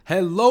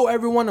Hello,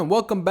 everyone, and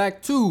welcome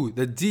back to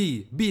the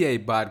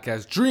DBA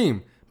podcast.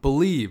 Dream,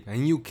 believe,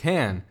 and you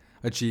can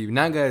achieve.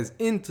 Now, guys,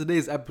 in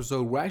today's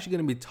episode, we're actually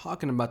going to be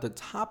talking about the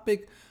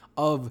topic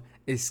of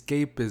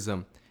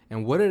escapism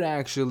and what it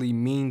actually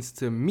means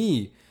to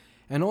me,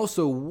 and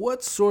also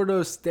what sort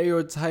of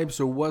stereotypes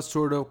or what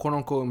sort of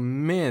quote-unquote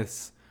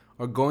myths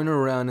are going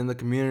around in the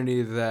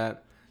community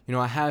that,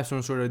 I have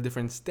some sort of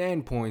different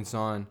standpoints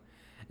on,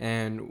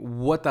 and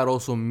what that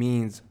also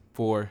means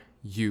for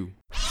you.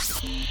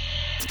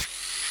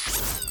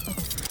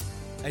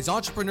 As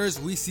entrepreneurs,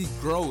 we seek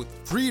growth,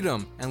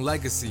 freedom, and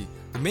legacy.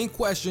 The main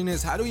question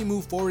is, how do we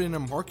move forward in a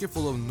market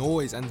full of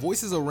noise and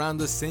voices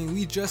around us saying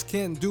we just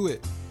can't do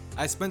it?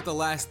 I spent the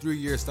last 3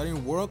 years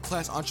studying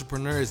world-class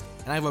entrepreneurs,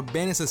 and I've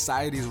abandoned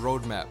society's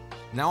roadmap.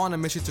 Now on a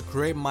mission to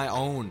create my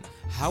own.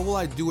 How will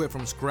I do it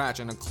from scratch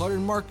in a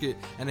cluttered market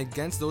and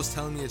against those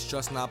telling me it's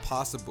just not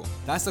possible?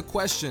 That's the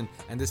question,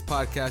 and this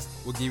podcast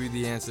will give you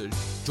the answer.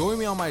 Join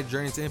me on my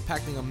journey to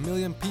impacting 1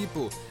 million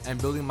people and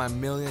building my $1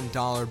 million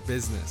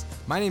business.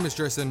 My name is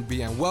Jerson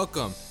B, and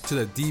welcome to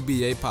the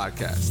DBA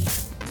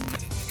podcast.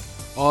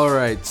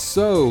 Alright,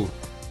 so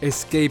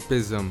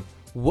escapism.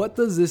 What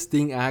does this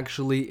thing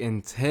actually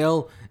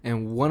entail,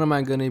 and what am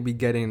I going to be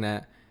getting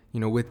at,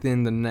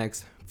 within the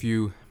next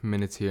few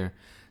minutes here?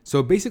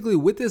 So basically,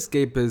 with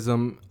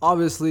escapism,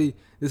 obviously,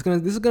 this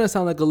is gonna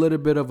sound like a little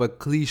bit of a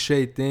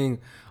cliche thing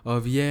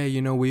of,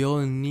 we all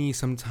need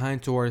some time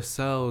to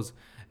ourselves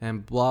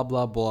and blah,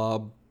 blah, blah,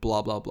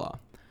 blah, blah, blah.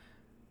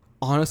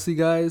 Honestly,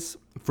 guys,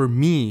 for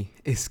me,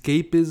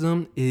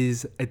 escapism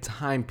is a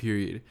time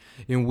period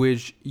in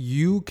which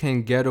you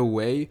can get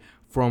away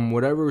from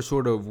whatever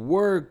sort of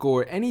work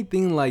or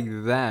anything like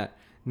that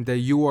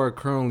you are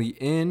currently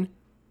in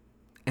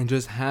and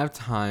just have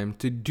time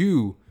to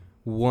do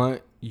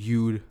what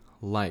you'd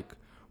like.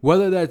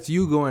 Whether that's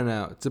you going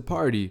out to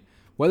party,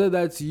 whether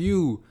that's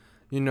you,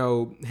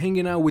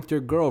 hanging out with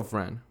your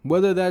girlfriend,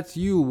 whether that's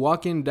you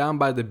walking down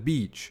by the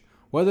beach,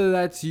 whether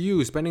that's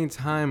you spending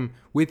time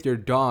with your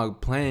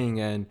dog playing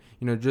and,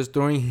 just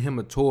throwing him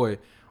a toy,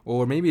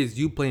 or maybe it's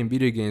you playing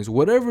video games,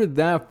 whatever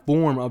that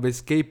form of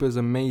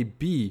escapism may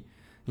be,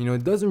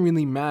 it doesn't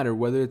really matter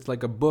whether it's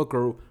like a book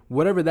or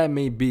whatever that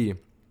may be.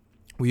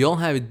 We all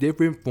have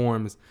different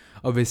forms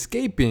of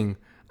escaping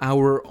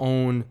our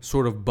own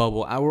sort of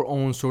bubble, our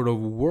own sort of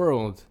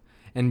world,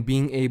 and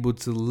being able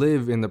to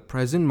live in the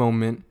present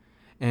moment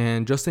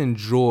and just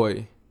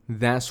enjoy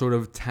that sort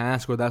of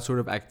task or that sort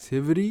of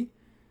activity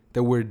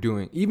that we're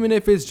doing. Even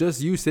if it's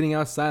just you sitting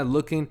outside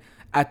looking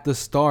at the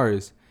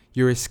stars,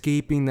 you're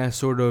escaping that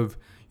sort of,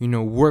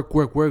 work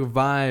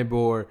vibe,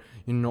 or,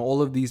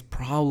 all of these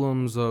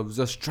problems of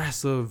the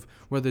stress of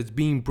whether it's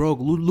being broke,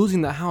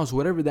 losing the house,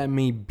 whatever that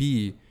may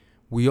be.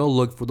 We all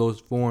look for those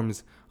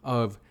forms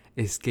of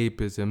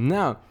escapism.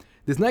 Now,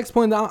 this next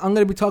point that I'm going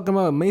to be talking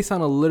about may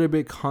sound a little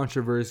bit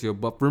controversial,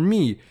 but for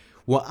me,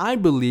 what I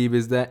believe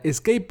is that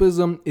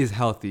escapism is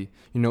healthy.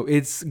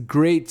 It's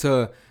great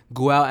to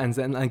go out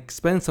and like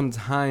spend some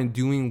time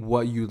doing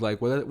what you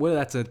like, whether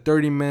that's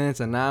 30 minutes,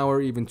 an hour,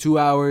 even 2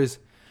 hours.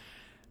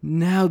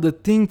 Now, the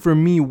thing for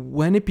me,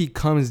 when it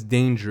becomes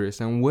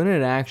dangerous and when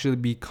it actually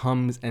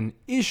becomes an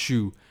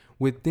issue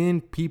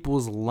within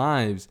people's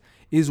lives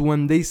is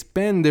when they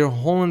spend their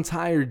whole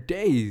entire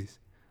days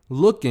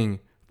looking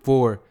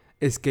for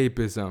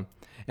escapism.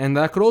 And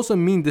that could also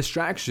mean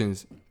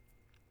distractions.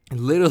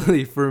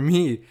 Literally, for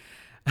me,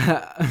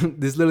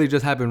 this literally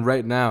just happened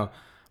right now.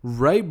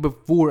 Right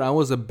before I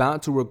was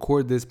about to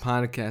record this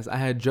podcast, I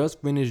had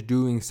just finished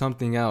doing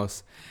something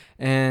else.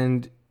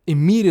 And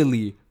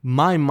immediately,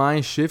 my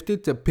mind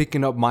shifted to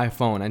picking up my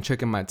phone and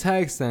checking my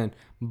text and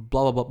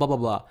blah, blah, blah, blah, blah,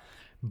 blah.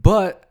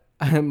 But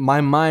my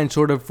mind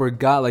sort of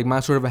forgot, like my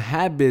sort of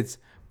habits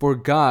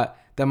forgot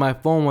that my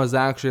phone was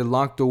actually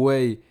locked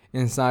away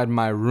inside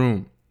my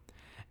room.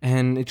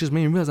 And it just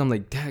made me realize, I'm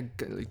like, Dad,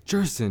 like,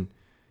 Jerson,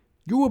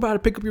 you were about to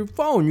pick up your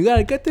phone. You got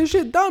to get this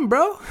shit done,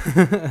 bro.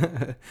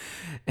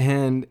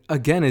 And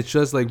again, it's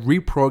just like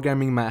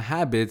reprogramming my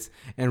habits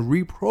and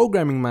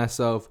reprogramming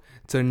myself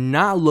to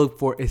not look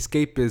for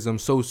escapism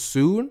so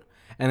soon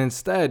and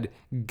instead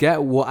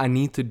get what I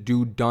need to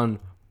do done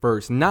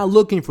first. Not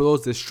looking for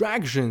those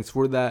distractions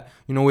for that,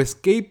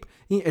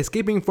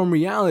 escaping from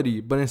reality,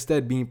 but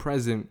instead being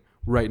present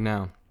right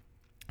now.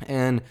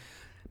 And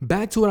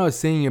back to what I was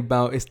saying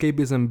about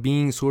escapism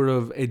being sort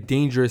of a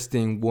dangerous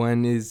thing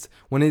when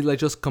it like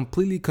just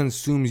completely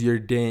consumes your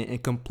day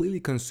and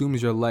completely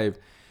consumes your life.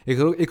 It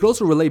could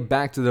also relate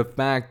back to the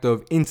fact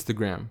of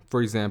Instagram,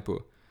 for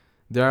example.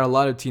 There are a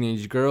lot of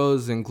teenage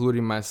girls,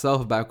 including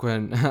myself, back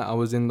when I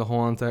was in the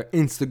whole entire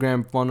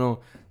Instagram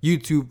funnel,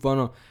 YouTube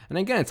funnel. And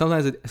again,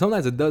 sometimes it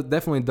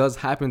definitely does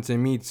happen to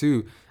me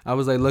too. I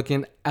was like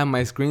looking at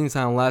my screen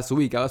time last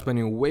week. I was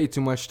spending way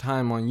too much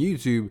time on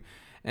YouTube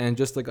and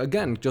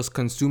just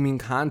consuming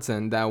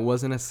content that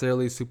wasn't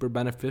necessarily super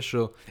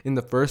beneficial in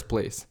the first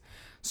place.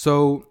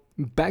 So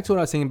back to what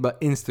I was saying about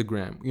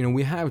Instagram.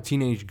 We have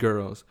teenage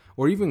girls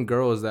or even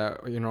girls that,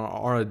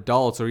 are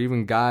adults or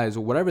even guys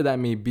or whatever that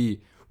may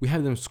be. We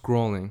have them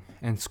scrolling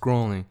and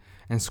scrolling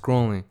and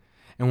scrolling.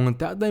 And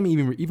without them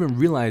even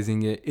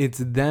realizing it, it's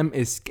them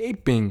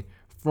escaping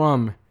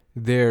from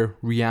their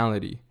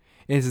reality.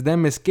 It's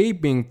them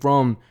escaping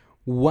from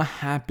what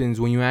happens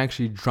when you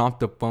actually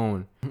drop the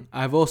phone.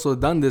 I've also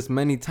done this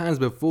many times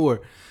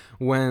before,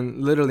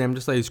 when literally I'm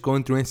just like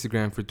scrolling through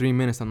Instagram for 3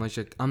 minutes. I'm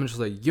just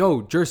like,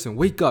 yo, Jerson,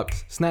 wake up,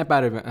 snap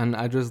out of it. And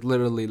I just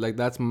literally, like,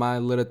 that's my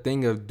little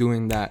thing of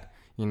doing that,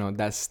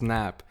 that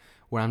snap,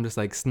 where I'm just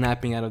like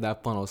snapping out of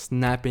that funnel,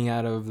 snapping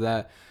out of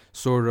that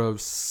sort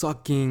of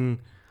sucking.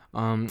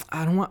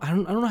 I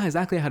don't know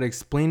exactly how to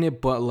explain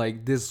it, but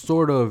like this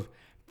sort of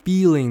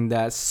feeling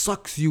that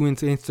sucks you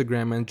into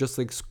Instagram and just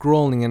like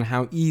scrolling, and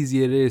how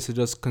easy it is to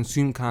just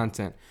consume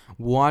content,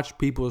 watch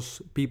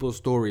people's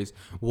stories,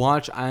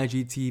 watch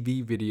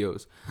IGTV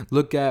videos,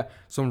 look at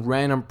some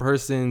random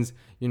person's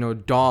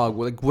dog,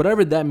 like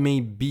whatever that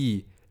may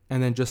be,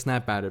 and then just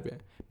snap out of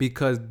it.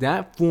 Because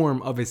that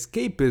form of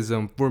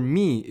escapism for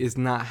me is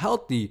not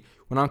healthy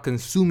when I'm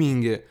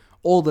consuming it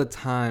all the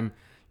time,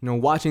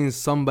 watching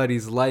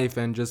somebody's life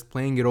and just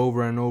playing it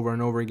over and over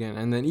and over again.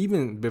 And then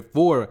even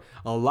before,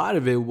 a lot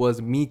of it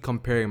was me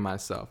comparing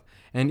myself.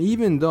 And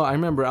even though I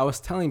remember I was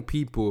telling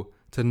people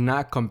to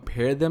not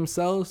compare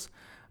themselves,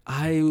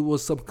 I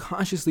was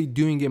subconsciously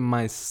doing it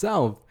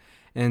myself.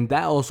 And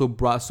that also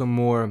brought some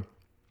more.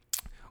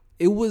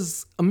 It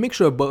was a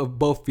mixture of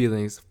both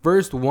feelings.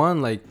 First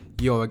one, like,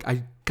 yo,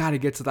 I gotta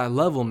get to that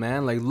level,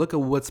 man. Like, look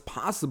at what's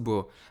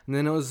possible. And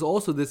then it was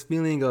also this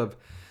feeling of,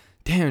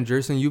 damn,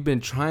 Jerson, you've been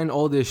trying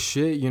all this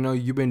shit.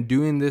 You've been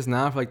doing this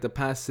now for like the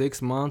past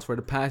 6 months, for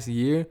the past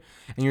year,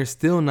 and you're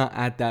still not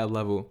at that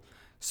level.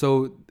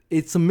 So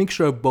it's a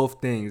mixture of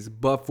both things.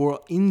 But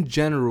in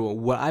general,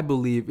 what I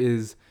believe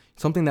is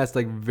something that's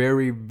like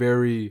very,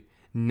 very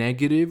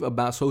negative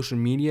about social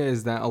media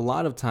is that a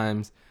lot of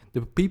times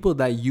the people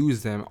that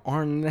use them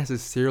aren't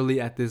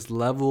necessarily at this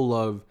level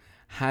of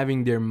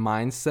having their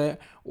mindset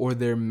or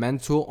their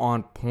mental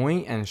on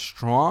point and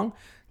strong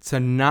to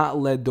not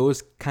let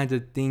those kinds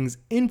of things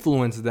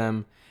influence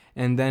them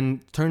and then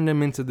turn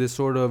them into this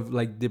sort of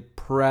like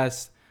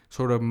depressed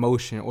sort of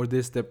motion or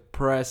this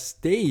depressed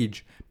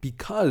stage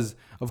because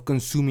of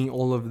consuming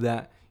all of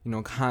that,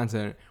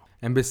 content.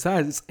 And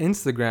besides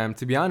Instagram,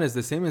 to be honest,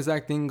 the same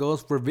exact thing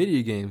goes for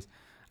video games.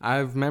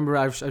 I've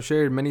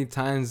shared many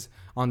times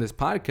on this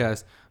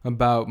podcast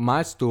about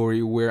my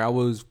story where I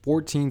was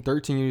 14,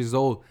 13 years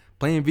old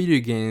playing video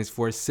games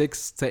for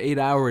 6 to 8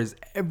 hours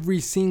every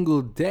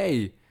single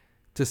day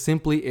to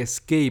simply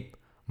escape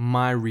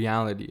my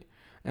reality.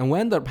 And what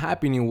ended up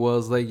happening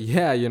was like,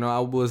 yeah, I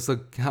was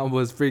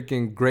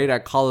freaking great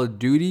at Call of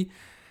Duty,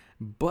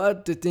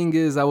 but the thing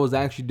is, I was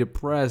actually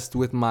depressed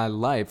with my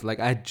life. Like,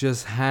 I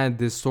just had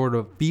this sort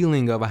of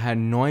feeling of I had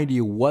no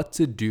idea what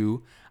to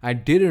do. I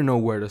didn't know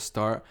where to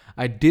start.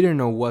 I didn't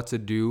know what to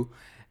do.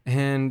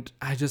 And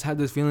I just had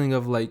this feeling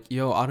of like,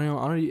 yo, I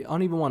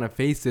don't even want to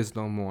face this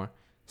no more.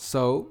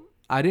 So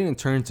I didn't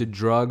turn to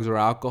drugs or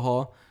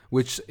alcohol,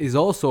 which is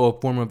also a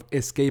form of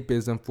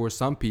escapism for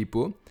some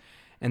people.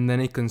 And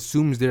then it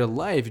consumes their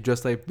life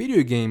just like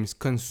video games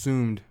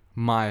consumed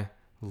my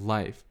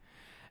life.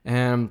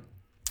 And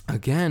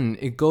again,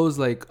 it goes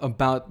like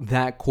about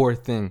that core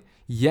thing.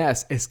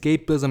 Yes,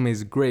 escapism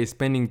is great,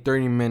 spending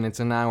 30 minutes,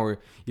 an hour,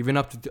 even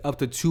up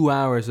to 2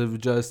 hours of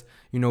just,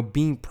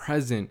 being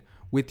present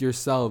with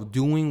yourself,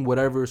 doing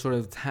whatever sort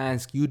of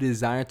task you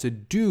desire to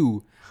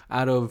do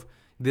out of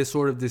this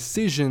sort of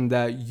decision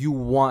that you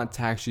want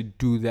to actually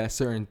do that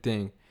certain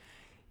thing.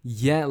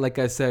 Yet, like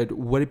I said,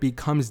 what it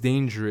becomes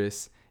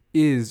dangerous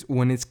is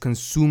when it's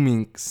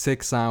consuming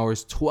 6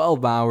 hours,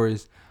 12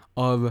 hours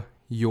of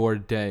your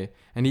day.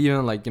 And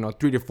even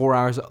 3 to 4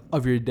 hours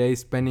of your day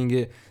spending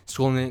it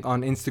scrolling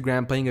on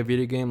Instagram, playing a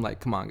video game. Like,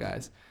 come on,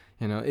 guys.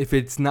 If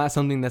it's not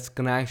something that's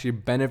going to actually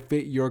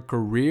benefit your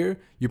career,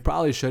 you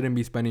probably shouldn't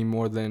be spending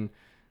more than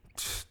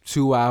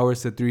 2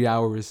 hours to 3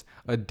 hours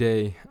a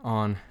day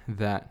on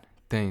that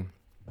thing.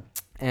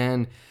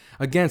 And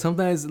again,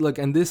 sometimes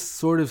and this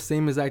sort of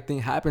same exact thing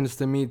happens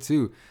to me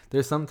too.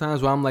 There's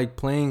sometimes where I'm like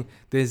playing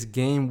this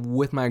game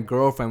with my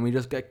girlfriend. We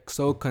just get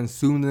so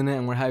consumed in it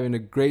and we're having a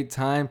great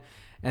time.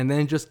 And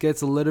then it just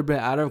gets a little bit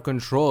out of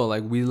control.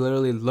 Like, we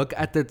literally look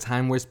at the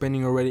time we're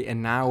spending already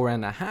an hour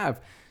and a half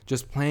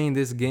just playing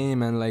this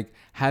game and like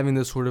having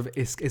this sort of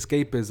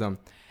escapism.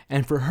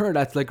 And for her,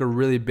 that's like a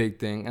really big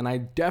thing. And I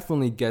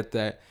definitely get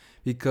that,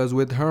 because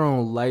with her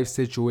own life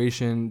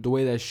situation, the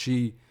way that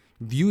she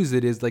views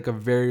it is like a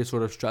very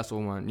sort of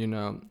stressful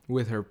one,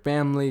 with her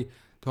family,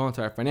 the whole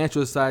entire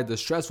financial side, the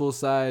stressful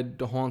side,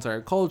 the whole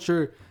entire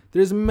culture.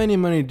 There's many,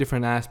 many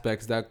different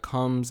aspects that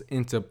comes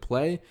into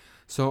play.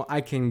 So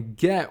I can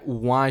get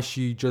why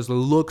she just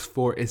looks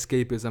for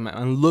escapism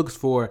and looks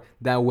for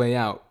that way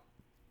out.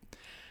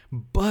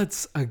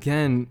 But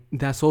again,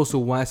 that's also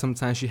why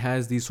sometimes she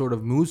has these sort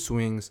of mood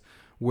swings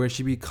where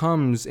she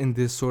becomes in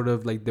this sort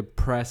of like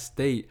depressed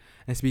state.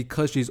 And it's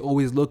because she's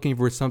always looking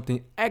for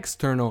something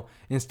external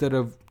instead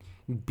of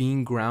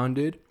being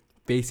grounded,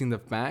 facing the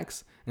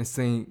facts and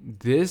saying,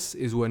 this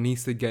is what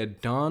needs to get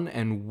done,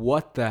 and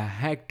what the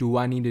heck do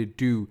I need to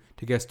do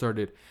to get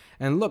started?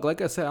 And look,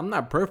 like I said, I'm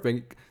not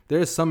perfect.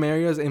 There's some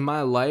areas in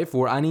my life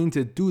where I need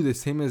to do the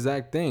same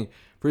exact thing.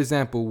 For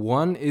example,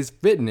 one is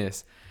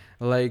fitness.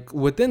 Like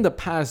within the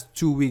past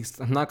 2 weeks,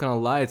 I'm not gonna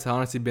lie, it's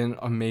honestly been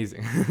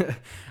amazing.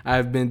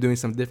 I've been doing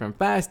some different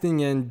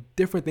fasting and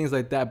different things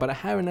like that, but I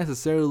haven't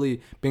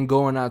necessarily been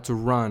going out to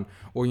run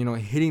or,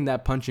 hitting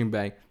that punching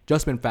bag.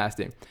 Just been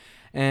fasting.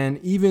 And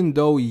even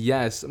though,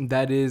 yes,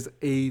 that is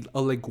a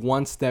like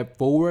one step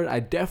forward, I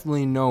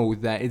definitely know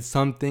that it's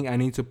something I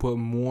need to put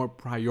more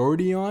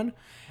priority on.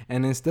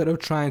 And instead of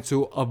trying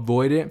to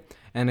avoid it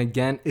and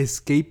again,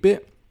 escape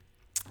it,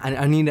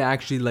 I need to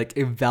actually like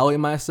evaluate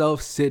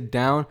myself, sit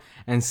down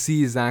and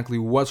see exactly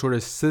what sort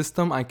of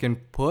system I can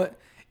put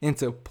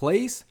into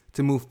place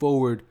to move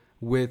forward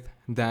with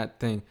that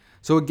thing.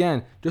 So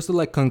again, just to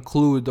like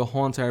conclude the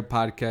whole entire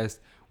podcast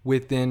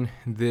within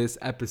this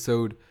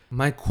episode,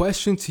 my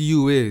question to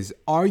you is,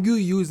 are you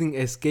using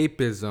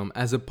escapism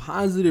as a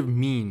positive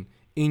mean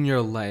in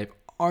your life?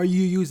 Are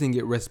you using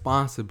it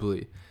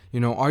responsibly?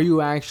 Are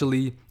you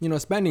actually,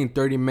 spending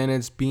 30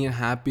 minutes being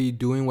happy,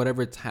 doing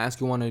whatever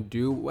task you want to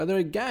do? Whether,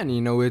 again,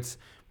 it's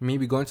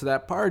maybe going to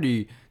that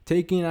party,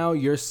 taking out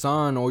your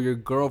son or your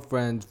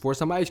girlfriend for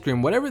some ice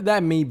cream, whatever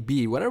that may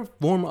be, whatever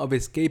form of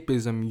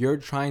escapism you're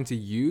trying to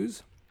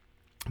use,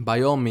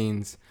 by all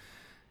means,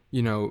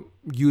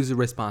 use it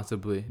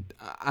responsibly.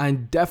 I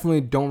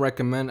definitely don't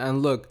recommend.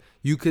 And look,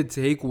 you could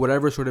take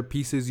whatever sort of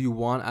pieces you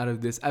want out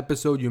of this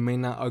episode. You may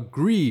not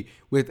agree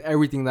with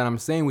everything that I'm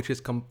saying, which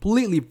is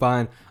completely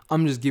fine.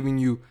 I'm just giving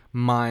you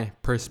my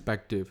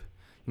perspective.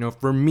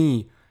 For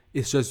me,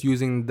 it's just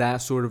using that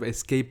sort of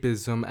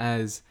escapism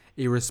as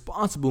a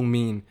responsible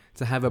mean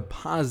to have a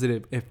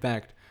positive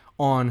effect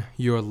on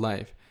your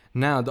life.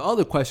 Now, the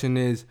other question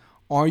is,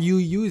 are you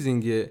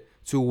using it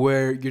to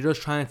where you're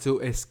just trying to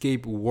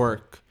escape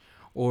work,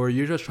 or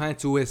you're just trying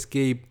to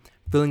escape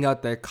filling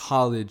out that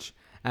college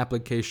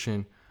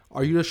application?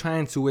 Are you just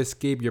trying to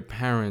escape your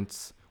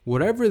parents?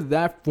 Whatever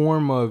that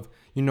form of,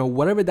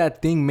 whatever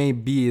that thing may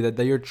be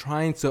that you're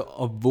trying to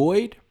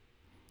avoid,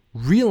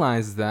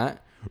 realize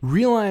that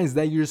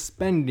you're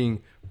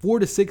spending 4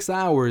 to 6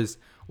 hours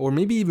or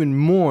maybe even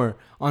more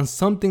on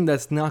something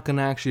that's not going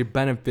to actually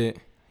benefit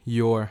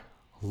your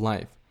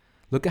life.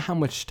 Look at how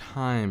much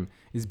time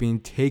is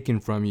being taken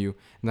from you.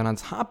 And then on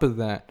top of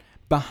that,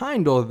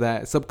 behind all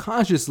that,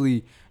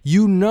 subconsciously,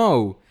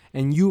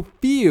 and you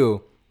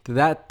feel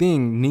that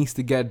thing needs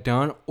to get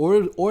done,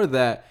 or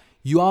that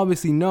you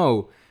obviously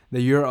know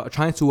that you're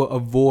trying to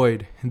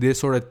avoid this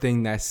sort of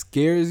thing that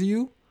scares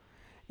you.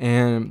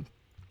 And,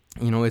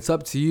 it's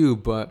up to you,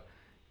 but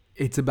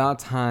it's about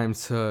time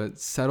to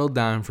settle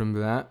down from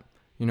that.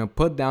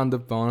 Put down the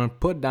phone,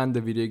 put down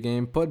the video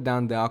game, put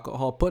down the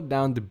alcohol, put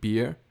down the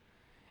beer,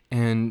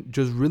 and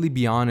just really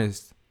be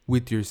honest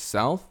with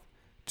yourself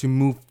to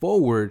move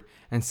forward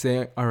and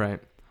say, all right,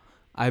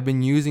 I've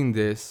been using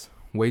this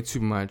way too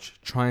much,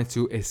 trying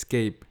to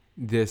escape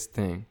this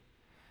thing.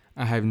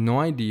 I have no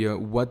idea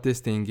what this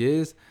thing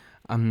is.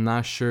 I'm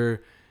not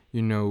sure,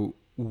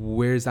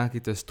 where exactly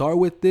to start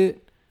with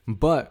it,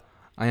 but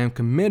I am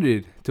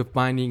committed to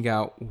finding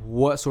out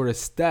what sort of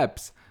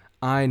steps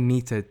I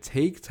need to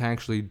take to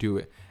actually do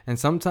it. And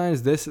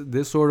sometimes this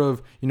sort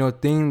of,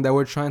 thing that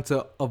we're trying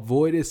to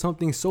avoid is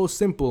something so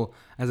simple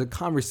as a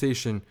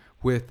conversation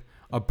with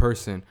a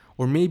person,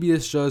 or maybe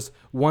it's just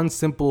one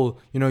simple,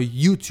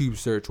 YouTube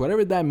search,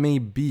 whatever that may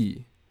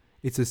be.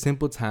 It's a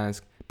simple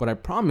task, but I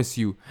promise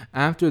you,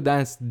 after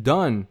that's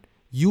done,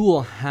 you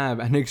will have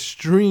an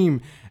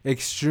extreme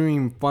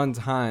fun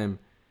time,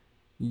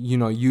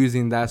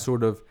 using that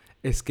sort of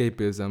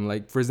escapism.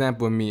 Like, for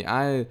example, me,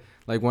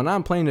 when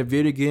I'm playing a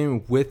video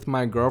game with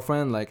my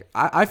girlfriend,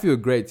 I feel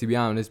great, to be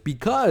honest,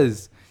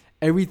 because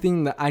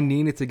everything that I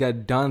needed to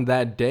get done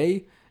that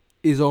day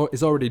is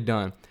already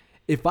done.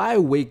 If I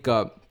wake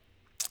up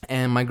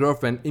and my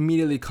girlfriend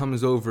immediately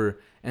comes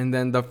over, and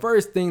then the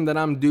first thing that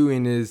I'm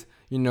doing is,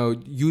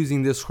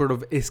 using this sort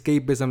of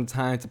escapism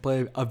time to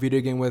play a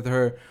video game with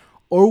her,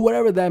 or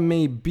whatever that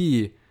may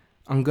be,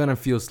 I'm gonna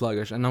feel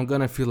sluggish, and I'm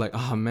gonna feel like,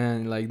 oh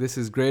man, this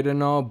is great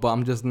and all, but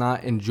I'm just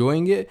not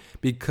enjoying it,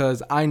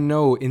 because I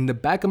know in the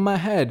back of my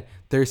head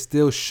there's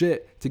still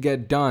shit to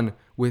get done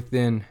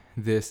within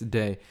this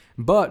day.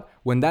 But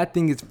when that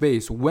thing is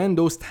faced, when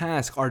those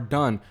tasks are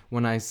done,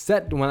 when I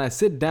sit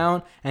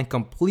down and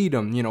complete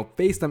them,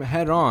 face them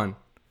head on,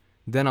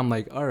 then I'm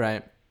like, all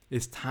right,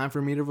 it's time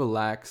for me to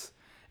relax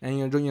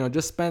and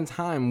just spend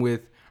time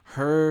with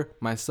her,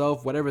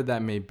 myself, whatever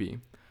that may be.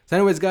 So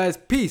anyways, guys,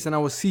 peace, and I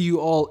will see you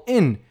all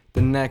in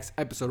the next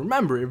episode.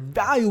 Remember,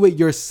 evaluate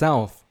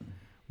yourself.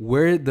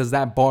 Where does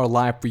that bar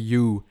lie for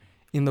you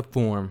in the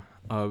form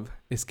of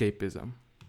escapism?